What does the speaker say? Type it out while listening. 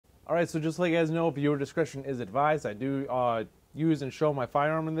All right, so just so you guys know, viewer discretion is advised. I do use and show my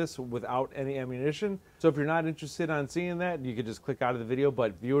firearm in this without any ammunition. So if you're not interested on seeing that, you could just click out of the video,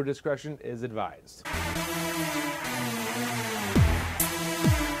 but viewer discretion is advised.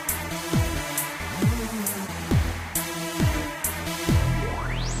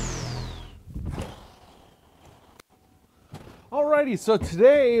 Alrighty, so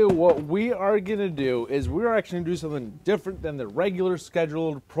today what we are going to do is we're actually going to do something different than the regular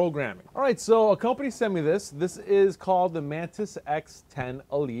scheduled programming. Alright, so a company sent me this. This is called the MantisX10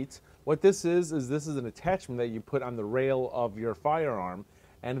 Elite. What this is an attachment that you put on the rail of your firearm,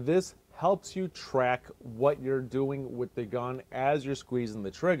 and this helps you track what you're doing with the gun as you're squeezing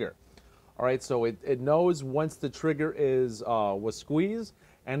the trigger. Alright, so it knows once the trigger was squeezed,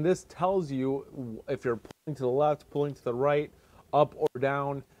 and this tells you if you're pulling to the left, pulling to the right, up or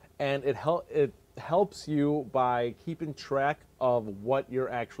down, and it helps you by keeping track of what you're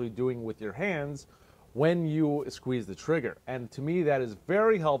actually doing with your hands when you squeeze the trigger. And to me, that is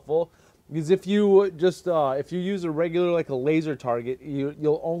very helpful, because if you just if you use a regular, like a laser target,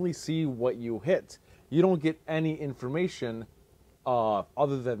 you'll only see what you hit. You don't get any information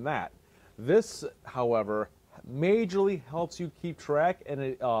other than that. This, however, majorly helps you keep track, and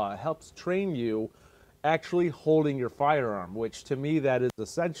it helps train you actually holding your firearm, which to me that is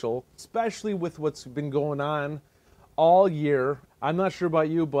essential, especially with what's been going on all year. I'm not sure about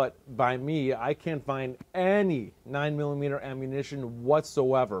you, but by me, I can't find any 9mm ammunition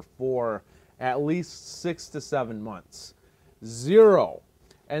whatsoever for at least 6 to 7 months. Zero.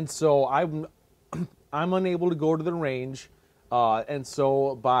 And so I'm unable to go to the range. And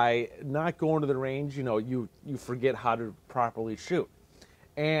so by not going to the range, you forget how to properly shoot.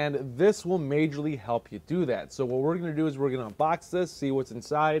 And this will majorly help you do that. So what we're going to do is we're going to unbox this, see what's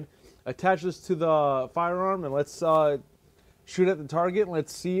inside, attach this to the firearm, and let's shoot at the target, and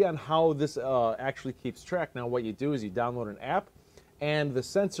let's see on how this actually keeps track. Now what you do is you download an app, and the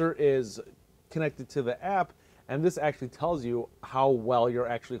sensor is connected to the app, and this actually tells you how well you're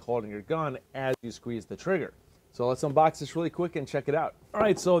actually holding your gun as you squeeze the trigger. So let's unbox this really quick and check it out. All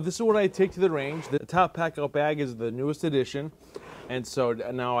right, so this is what I take to the range. The top pack-out bag is the newest edition, and so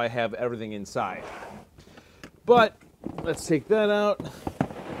now I have everything inside. But let's take that out.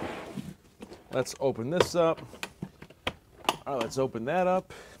 Let's open this up. All right, let's open that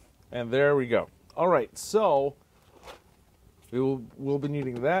up, and there we go. All right, so we'll be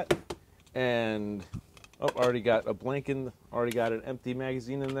needing that, and already got a blanket, already got an empty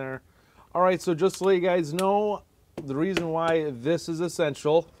magazine in there. All right, so just to let you guys know, the reason why this is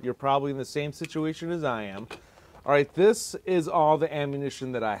essential, you're probably in the same situation as I am. All right, this is all the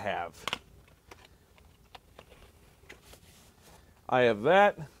ammunition that I have. I have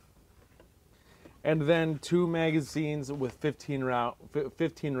that, and then 2 magazines with 15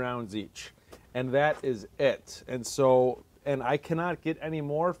 rounds each, and that is it. And so, and I cannot get any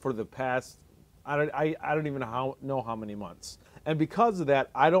more for the past, I don't even know how many months. And because of that,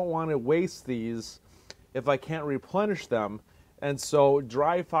 I don't want to waste these if I can't replenish them. And so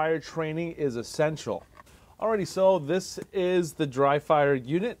dry fire training is essential. Alrighty, so this is the dry fire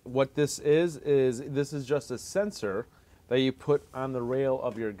unit. What this is just a sensor that you put on the rail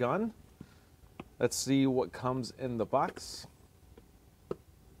of your gun. Let's see what comes in the box.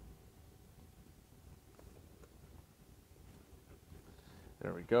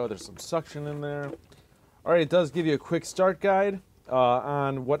 There we go, there's some suction in there. All right, it does give you a quick start guide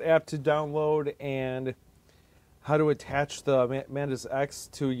on what app to download and how to attach the Mantis X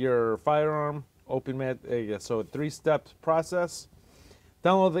to your firearm. So a 3-step process.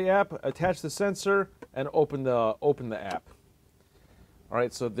 Download the app, attach the sensor, and open the app. All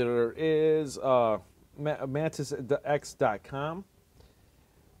right, so there is MantisX10.com,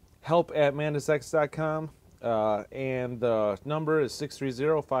 help@MantisX.com. And the number is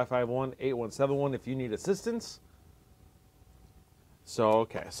 630-551-8171 if you need assistance. So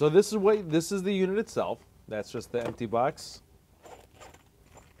okay, so this is the unit itself. That's just the empty box,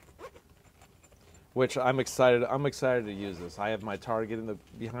 which I'm excited to use this. I have my target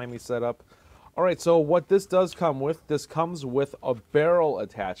behind me set up. All right, so what this does come with, this comes with a barrel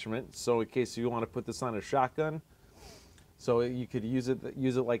attachment. So in case you want to put this on a shotgun, so you could use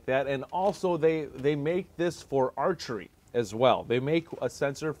it like that. And also they make this for archery as well. They make a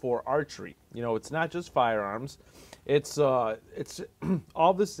sensor for archery. It's not just firearms. It's all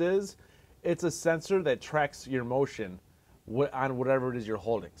this is, it's a sensor that tracks your motion on whatever it is you're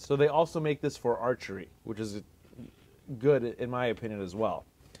holding. So they also make this for archery, which is good in my opinion as well.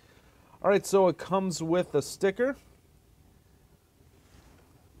 All right, so it comes with a sticker.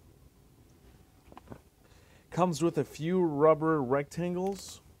 Comes with a few rubber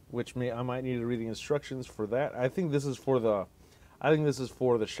rectangles which I might need to read the instructions for that. I think this is for the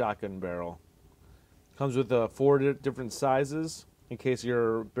shotgun barrel. Comes with 4 different sizes in case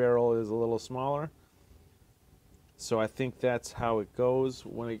your barrel is a little smaller. So I think that's how it goes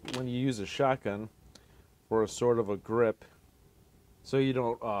when you use a shotgun for a sort of a grip. So you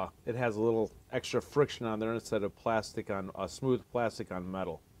don't, it has a little extra friction on there instead of smooth plastic on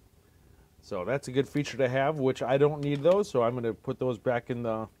metal. So that's a good feature to have, which I don't need those, so I'm going to put those back in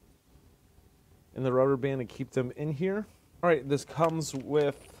the rubber band and keep them in here. All right, this comes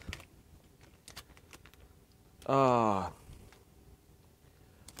with comes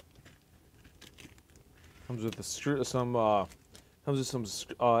with some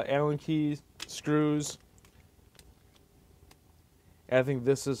Allen keys, screws. I think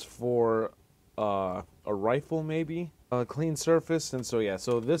this is for a rifle, maybe. A clean surface, and so yeah,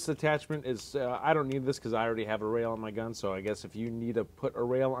 so this attachment is, I don't need this because I already have a rail on my gun, so I guess if you need to put a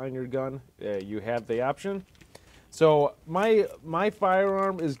rail on your gun, you have the option. So my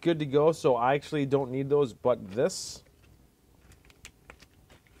firearm is good to go, so I actually don't need those, but this.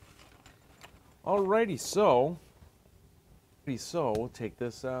 Alrighty, so we'll take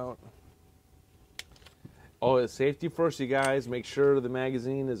this out. Oh, it's safety first, you guys. Make sure the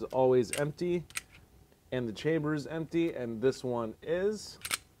magazine is always empty and the chamber is empty, and this one is.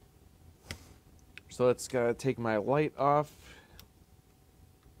 So let's take my light off.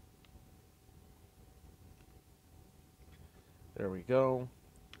 There we go.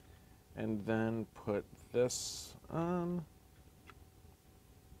 And then put this on.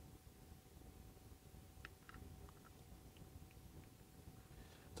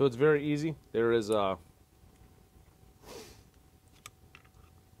 So it's very easy. There's a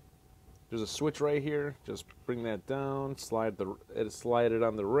switch right here. Just bring that down, slide it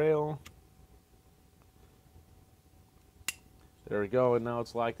on the rail. There we go, and now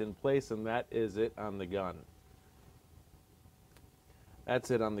it's locked in place, and that is it on the gun.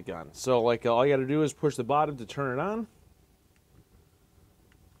 That's it on the gun. So like all you got to do is push the bottom to turn it on.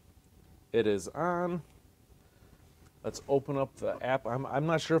 It is on. Let's open up the app. I'm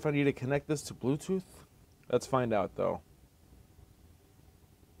not sure if I need to connect this to Bluetooth. Let's find out though.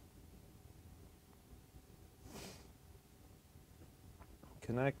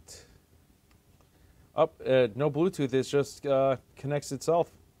 Connect. Up, no Bluetooth. It just connects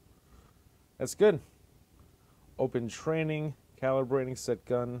itself. That's good. Open training, calibrating, set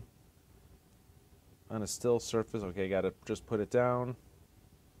gun on a still surface. Okay, gotta just put it down.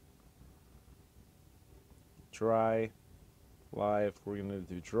 Dry, live. We're gonna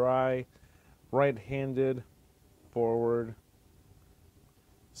do dry, right-handed, forward,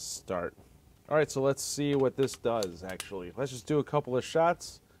 start. All right, so let's see what this does, actually. Let's just do a couple of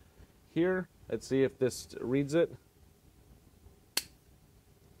shots here. Let's see if this reads it.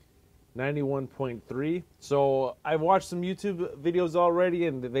 91.3. So I've watched some YouTube videos already,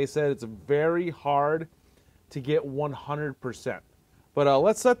 and they said it's very hard to get 100%. But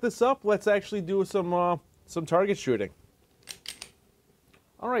let's set this up. Let's actually do some target shooting.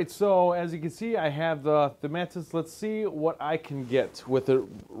 All right, so as you can see, I have the Mantis. Let's see what I can get with a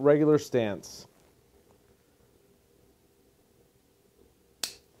regular stance.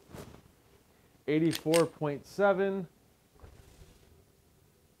 .7.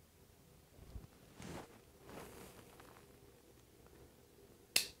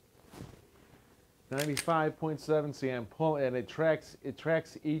 .7. See, I'm pulling, and it tracks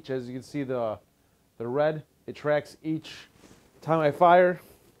each. As you can see, the red, it tracks each time I fire.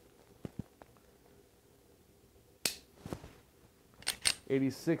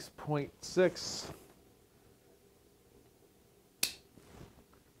 86.6.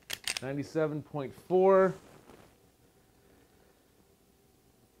 97.4.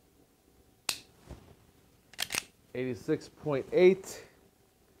 86.8.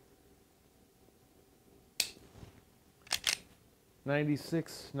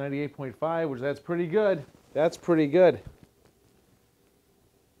 98.5, which that's pretty good. That's pretty good.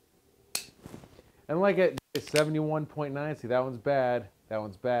 And like at 71.9, see, that one's bad. That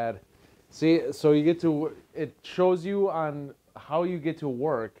one's bad. See, so you get to, it shows you on how you get to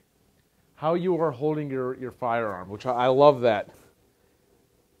work, how you are holding your firearm, which I love that.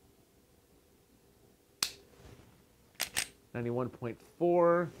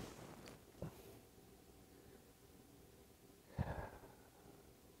 91.4.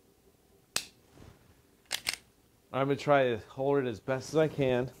 I'm going to try to hold it as best as I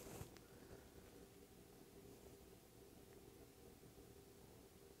can.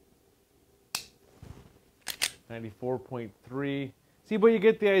 .3. See, but you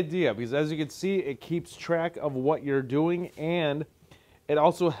get the idea, because as you can see, it keeps track of what you're doing, and it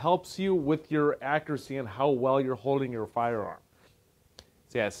also helps you with your accuracy and how well you're holding your firearm.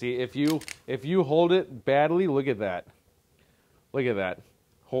 So yeah, see, if you hold it badly, look at that. Look at that.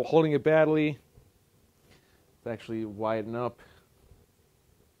 Holding it badly. Let's actually widen up.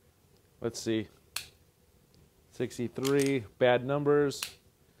 Let's see. 63, bad numbers.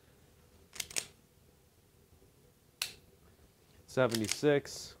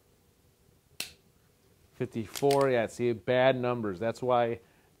 76. 54, yeah, see, bad numbers. That's why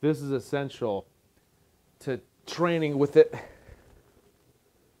this is essential to training with it.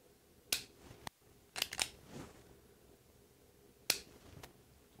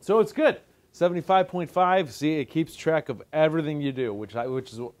 So it's good. 75.5. See, it keeps track of everything you do, which I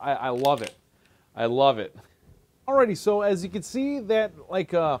love it. I love it. Alrighty, so as you can see that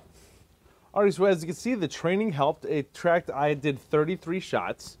alrighty, so as you can see, the training helped. It tracked. I did 33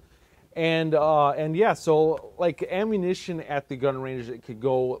 shots, and yeah, so like ammunition at the gun range, it could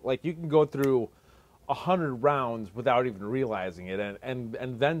go like you can go through 100 rounds without even realizing it,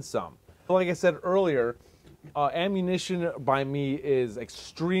 and then some. Like I said earlier. Ammunition by me is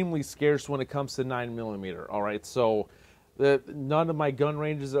extremely scarce when it comes to 9mm. All right, so none of my gun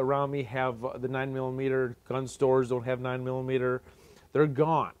ranges around me have the 9mm. Gun stores don't have 9mm. They're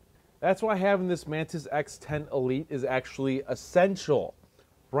gone. That's why having this MantisX10 Elite is actually essential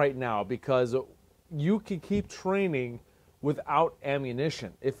right now, because you can keep training without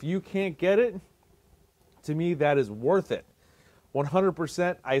ammunition. If you can't get it, to me that is worth it.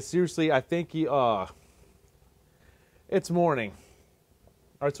 100%. I think it's morning.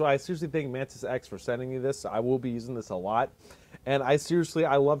 All right, so I seriously thank MantisX for sending me this. I will be using this a lot. And I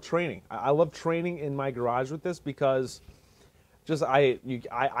love training. I love training in my garage with this because just I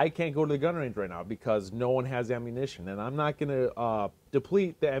can't go to the gun range right now because no one has ammunition. And I'm not going to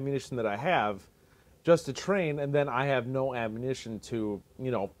deplete the ammunition that I have just to train, and then I have no ammunition to,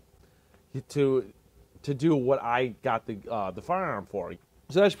 you know, to do what I got the firearm for.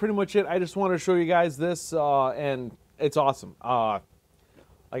 So that's pretty much it. I just want to show you guys this, and it's awesome.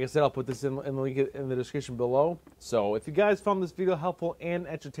 Like I said, I'll put this in the link in the description below. So if you guys found this video helpful and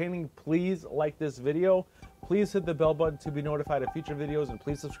entertaining, please like this video. Please hit the bell button to be notified of future videos, and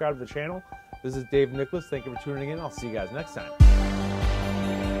please subscribe to the channel. This is Dave Nicholas. Thank you for tuning in. I'll see you guys next time.